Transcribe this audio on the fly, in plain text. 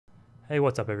Hey,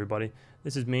 what's up everybody?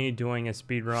 This is me doing a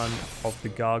speed run of the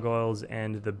Gargoyles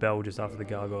and the bell just after the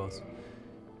Gargoyles.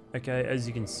 Okay, as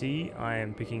you can see, I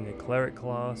am picking the Cleric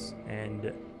class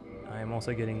and I am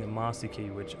also getting the Master Key,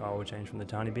 which I will change from the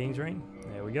Tiny Beings ring.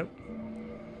 There we go.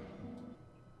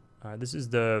 This is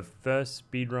the first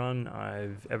speed run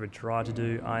I've ever tried to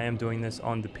do. I am doing this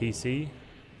on the PC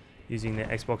using the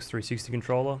Xbox 360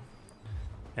 controller.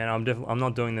 And I'm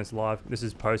not doing this live. This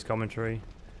is post commentary.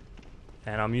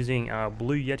 And I'm using a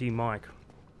Blue Yeti mic.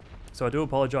 So I do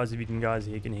apologize if you guys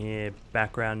can hear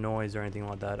background noise or anything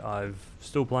like that. I've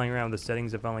still playing around with the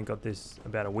settings. I've only got this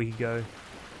about a week ago.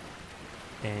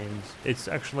 And it's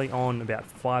actually on about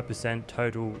 5%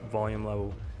 total volume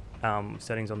level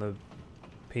settings on the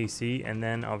PC. And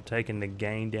then I've taken the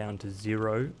gain down to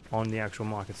 0 on the actual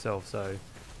mic itself. So,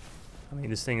 I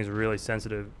mean, this thing is really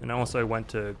sensitive. And I also went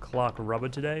to Clark Rubber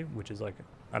today, which is like,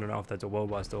 I don't know if that's a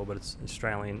worldwide store, but it's an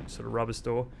Australian sort of rubber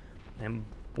store, and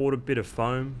bought a bit of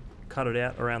foam, cut it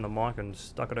out around the mic and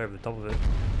stuck it over the top of it,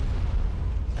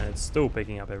 and it's still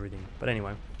picking up everything. But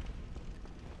anyway,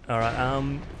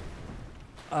 alright,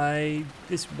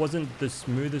 this wasn't the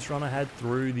smoothest run I had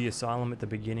through the asylum at the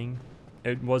beginning.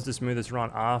 It was the smoothest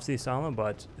run after the asylum,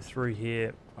 but through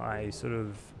here I sort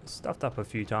of stuffed up a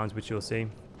few times, which you'll see.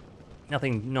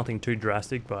 Nothing too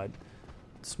drastic, but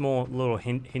small little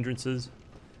hindrances.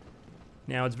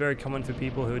 Now, it's very common for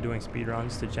people who are doing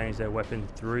speedruns to change their weapon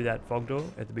through that fog door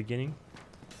at the beginning.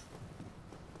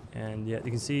 And yeah,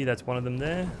 you can see that's one of them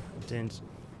there.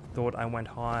 Thought I went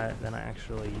higher than I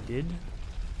actually did.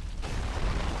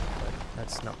 But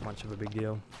that's not much of a big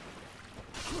deal.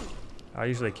 I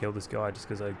usually kill this guy just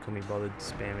because I couldn't be bothered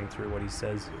spamming through what he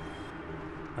says.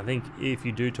 I think if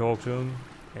you do talk to him,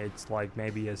 it's like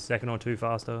maybe a second or two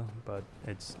faster, but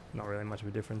it's not really much of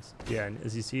a difference. Yeah, and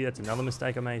as you see, that's another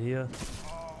mistake I made here.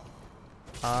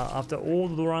 After all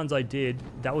the runs I did,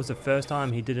 that was the first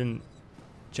time he didn't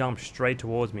jump straight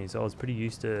towards me, so I was pretty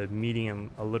used to meeting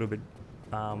him a little bit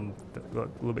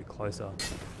closer.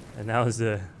 And that was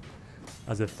the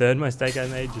third mistake I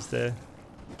made just there.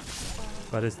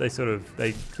 But as they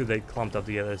clumped up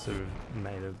together, sort of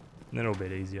made it a little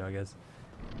bit easier, I guess.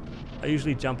 I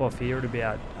usually jump off here at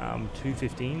about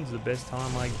 2:15 is the best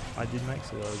time I did make,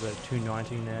 so I was at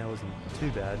 2:19 there. It wasn't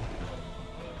too bad,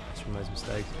 just from those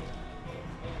mistakes.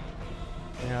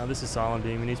 Now this is Silent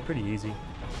Demon, he's pretty easy.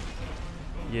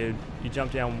 You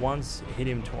jump down once, hit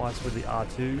him twice with the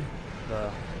R2, the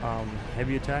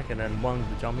heavy attack, and then one with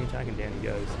the jumping attack, and down he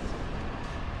goes.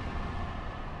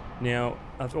 Now,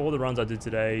 after all the runs I did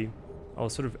today, I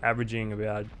was sort of averaging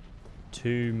about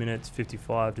 2 minutes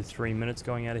 55 to 3 minutes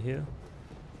going out of here.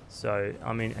 So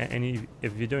I mean,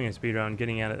 if you're doing a speedrun,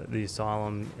 getting out of the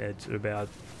asylum at about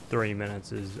 3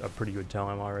 minutes is a pretty good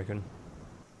time, I reckon.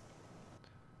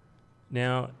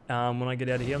 Now when I get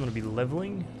out of here, I'm going to be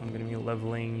leveling. I'm going to be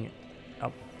leveling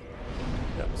up,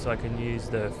 so I can use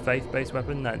the faith-based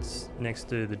weapon that's next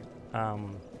to the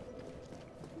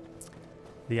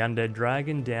undead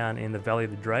dragon down in the Valley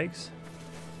of the Drakes.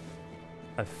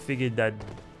 I figured that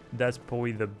it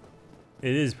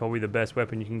is probably the best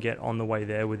weapon you can get on the way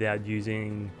there without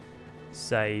using,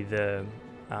 say, the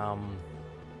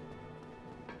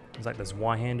it's like the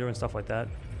Zweihander and stuff like that,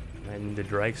 and the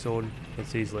Drake sword.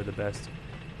 It's easily the best,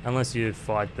 unless you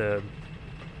fight the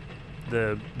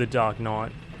Dark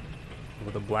Knight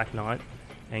or the Black Knight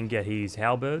and get his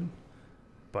halberd.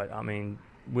 But I mean,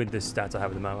 with the stats I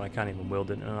have at the moment, I can't even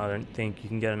wield it, and I don't think you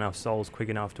can get enough souls quick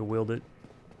enough to wield it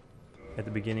at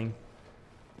the beginning.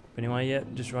 But anyway, yeah,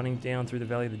 just running down through the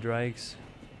Valley of the Drakes.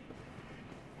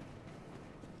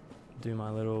 Do my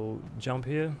little jump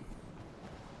here.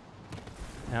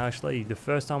 Now actually, the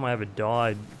first time I ever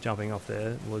died jumping off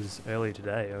there was earlier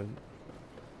today,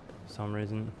 for some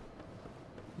reason.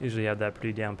 Usually have that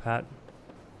pretty down pat.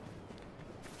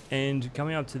 And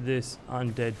coming up to this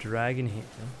undead dragon here,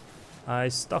 I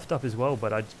stuffed up as well,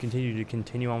 but I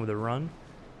continue on with the run.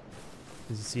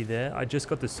 As you see there, I just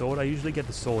got the sword. I usually get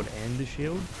the sword and the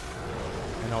shield,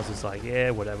 and I was just like, yeah,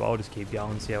 whatever, I'll just keep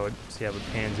going, see how it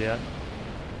pans out.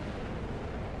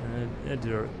 And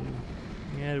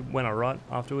it went alright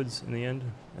afterwards in the end,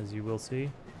 as you will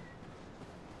see.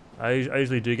 I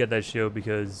usually do get that shield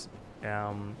because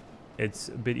it's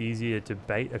a bit easier to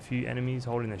bait a few enemies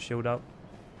holding their shield up,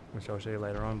 which I'll show you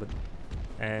later on.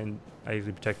 And I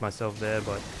usually protect myself there,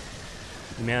 but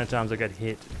the amount of times I got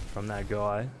hit from that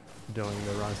guy doing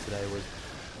the runs today was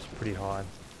pretty high.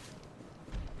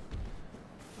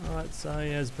 Alright, so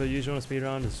yeah, as per usual on a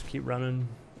speedrun, just keep running.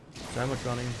 So much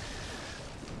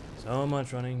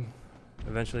running.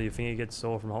 Eventually your finger gets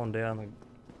sore from holding down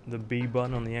the B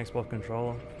button on the Xbox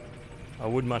controller. I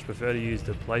would much prefer to use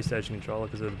the PlayStation controller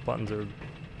because the buttons are,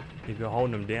 if you're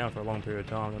holding them down for a long period of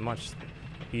time, they're much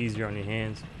easier on your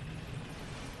hands.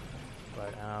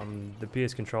 But the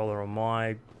PS controller on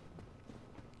my,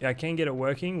 yeah, I can get it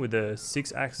working with the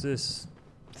 6-axis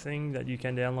thing that you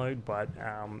can download, but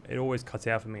it always cuts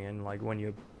out for me. And like when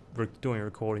you're doing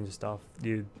recordings and stuff,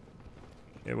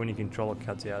 when your controller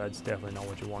cuts out, that's definitely not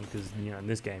what you want, because you know in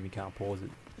this game you can't pause it.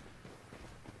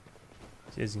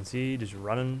 So as you can see, just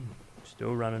running,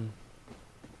 still running.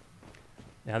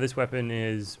 Now this weapon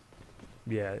is,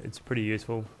 yeah, it's pretty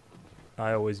useful.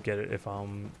 I always get it if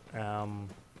I'm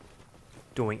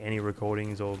doing any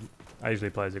recordings, or I usually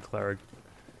play as a cleric.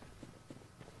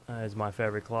 Is my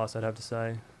favorite class, I'd have to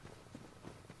say.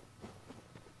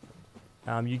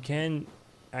 You can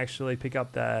actually pick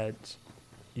up that,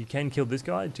 you can kill this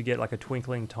guy to get like a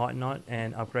twinkling titanite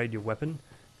and upgrade your weapon,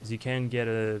 because you can get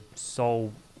a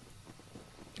soul,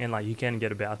 and like you can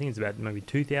get about, I think it's about maybe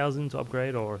 2,000 to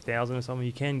upgrade, or 1,000 or something.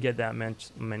 You can get that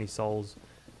many souls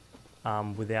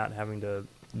without having to,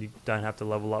 you don't have to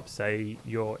level up, say,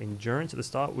 your endurance at the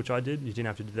start, which I did. You didn't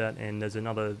have to do that, and there's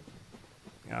another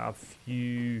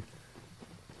few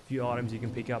items you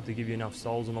can pick up to give you enough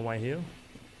souls on the way here,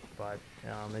 but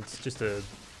it's just a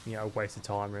waste of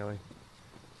time really.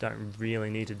 Don't really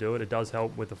need to do it. It does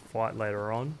help with the fight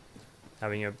later on,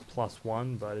 having a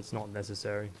 +1, but it's not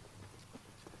necessary.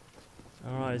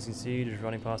 Alright, as you can see, just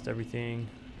running past everything,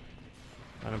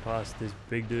 running past this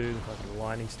big dude with like a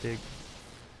lightning stick.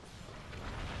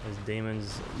 Those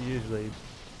demons, usually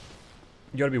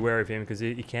you gotta be wary of him because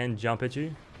he can jump at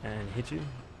you and hit you,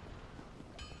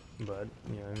 but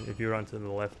you know, if you run to the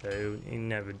left there, he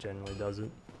never generally does it.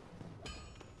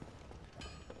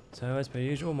 So as per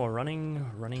usual, more running,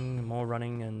 more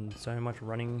running, and so much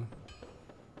running.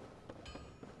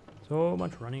 So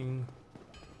much running.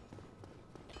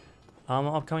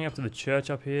 I'm coming up to the church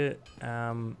up here.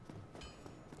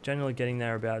 Generally getting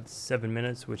there about 7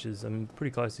 minutes, which is, I'm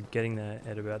pretty close to getting there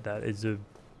at about that. It's a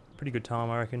pretty good time,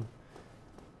 I reckon.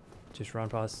 Just run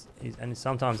past, and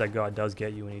sometimes that guy does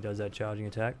get you when he does that charging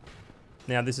attack.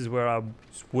 Now this is where I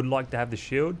would like to have the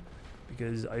shield,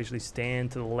 because I usually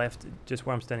stand to the left, just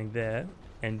where I'm standing there,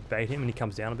 and bait him, and he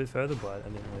comes down a bit further, but I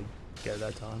didn't really get it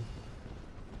that time.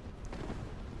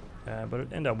 But it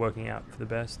ended up working out for the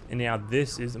best. And now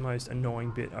this is the most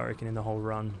annoying bit, I reckon, in the whole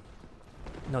run.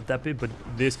 Not that bit, but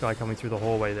this guy coming through the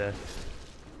hallway there.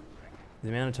 The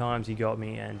amount of times he got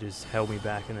me and just held me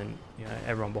back, and then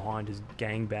everyone behind just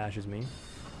gang bashes me.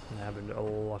 And it happened a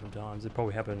lot of times. It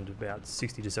probably happened about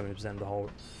 60 to 70% of the whole,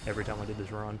 every time I did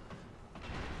this run.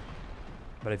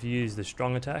 But if you use the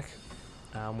strong attack,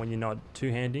 when you're not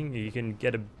two-handing, you can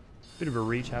get a bit of a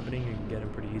reach happening. You can get him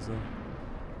pretty easily.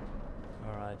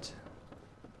 Alright.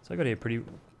 So I got here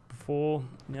before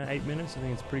 8 minutes. I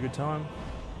think it's a pretty good time.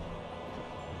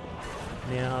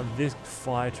 Now this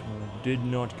fight did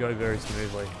not go very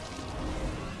smoothly.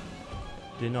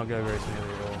 Did not go very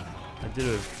smoothly at all. I did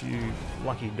a few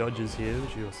lucky dodges here,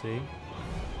 which you'll see.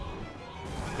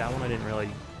 That one I didn't really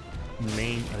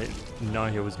mean, I didn't know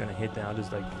he was going to hit that. I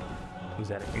just like, was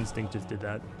that an instinct, just did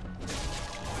that.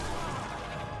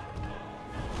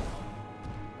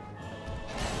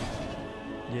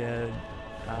 Yeah,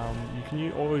 you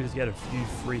can always get a few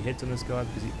free hits on this guy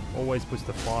because he always puts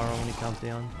the fire on when he comes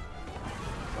down.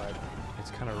 But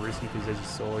it's kind of risky because, as you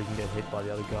saw, you can get hit by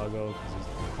the other gargoyle because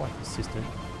he's quite consistent.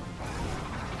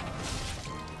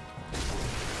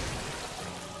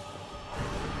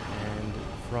 And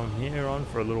from here on,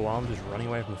 for a little while, I'm just running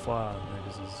away from the fire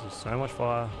because there's just so much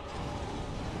fire.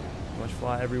 So much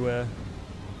fire everywhere.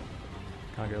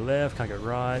 Can't go left, can't go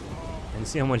right. And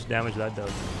see how much damage that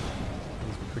does.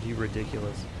 It's pretty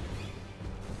ridiculous.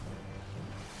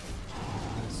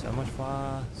 So much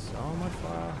fire, so much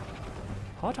fire.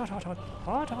 Hot, hot, hot, hot,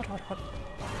 hot, hot, hot, hot.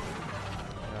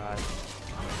 Alright.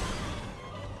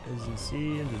 As you can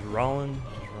see, I'm just rolling,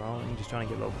 just trying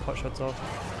to get little pot shots off.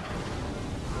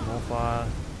 More fire,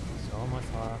 so much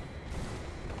fire.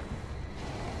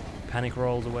 Panic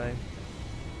rolls away.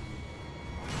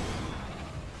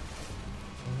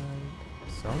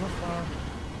 So much fire.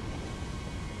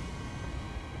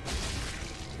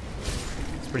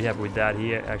 Pretty happy with that.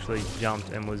 He actually jumped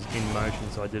and was in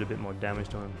motion, so I did a bit more damage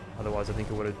to him. Otherwise I think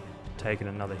it would have taken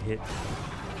another hit.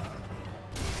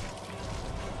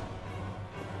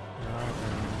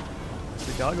 That's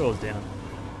the gargoyles down.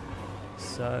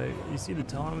 So you see the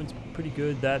time, it's pretty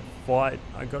good. That fight,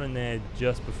 I got in there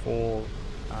just before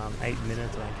 8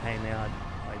 minutes and I came out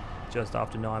like just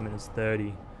after 9 minutes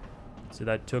 30. So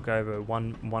that took over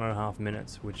one and a half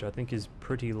minutes, which I think is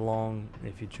pretty long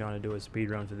if you're trying to do a speed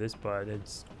run for this, but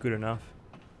it's good enough.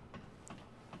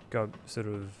 got sort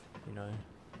of, you know,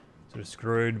 sort of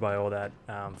screwed by all that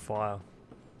fire.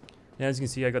 Now as you can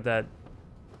see, I got that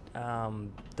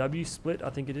WSplit, I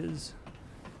think it is.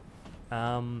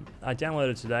 I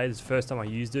downloaded it today. This is the first time I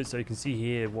used it, so you can see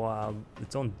here, wow,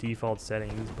 it's on default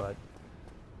settings, but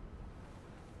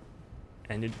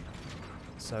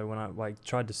so when I like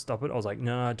tried to stop it, I was like,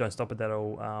 no, don't stop it,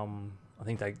 that'll I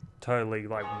think they totally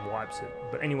like wipes it.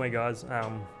 But anyway guys,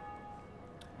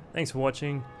 thanks for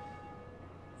watching.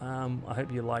 I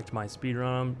hope you liked my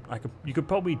speedrun. You could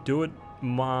probably do it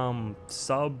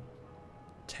sub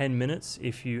 10 minutes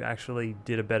if you actually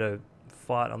did a better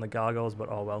fight on the Gargoyles, but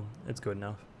oh well, it's good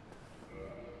enough.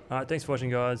 Alright, thanks for watching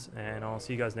guys, and I'll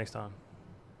see you guys next time.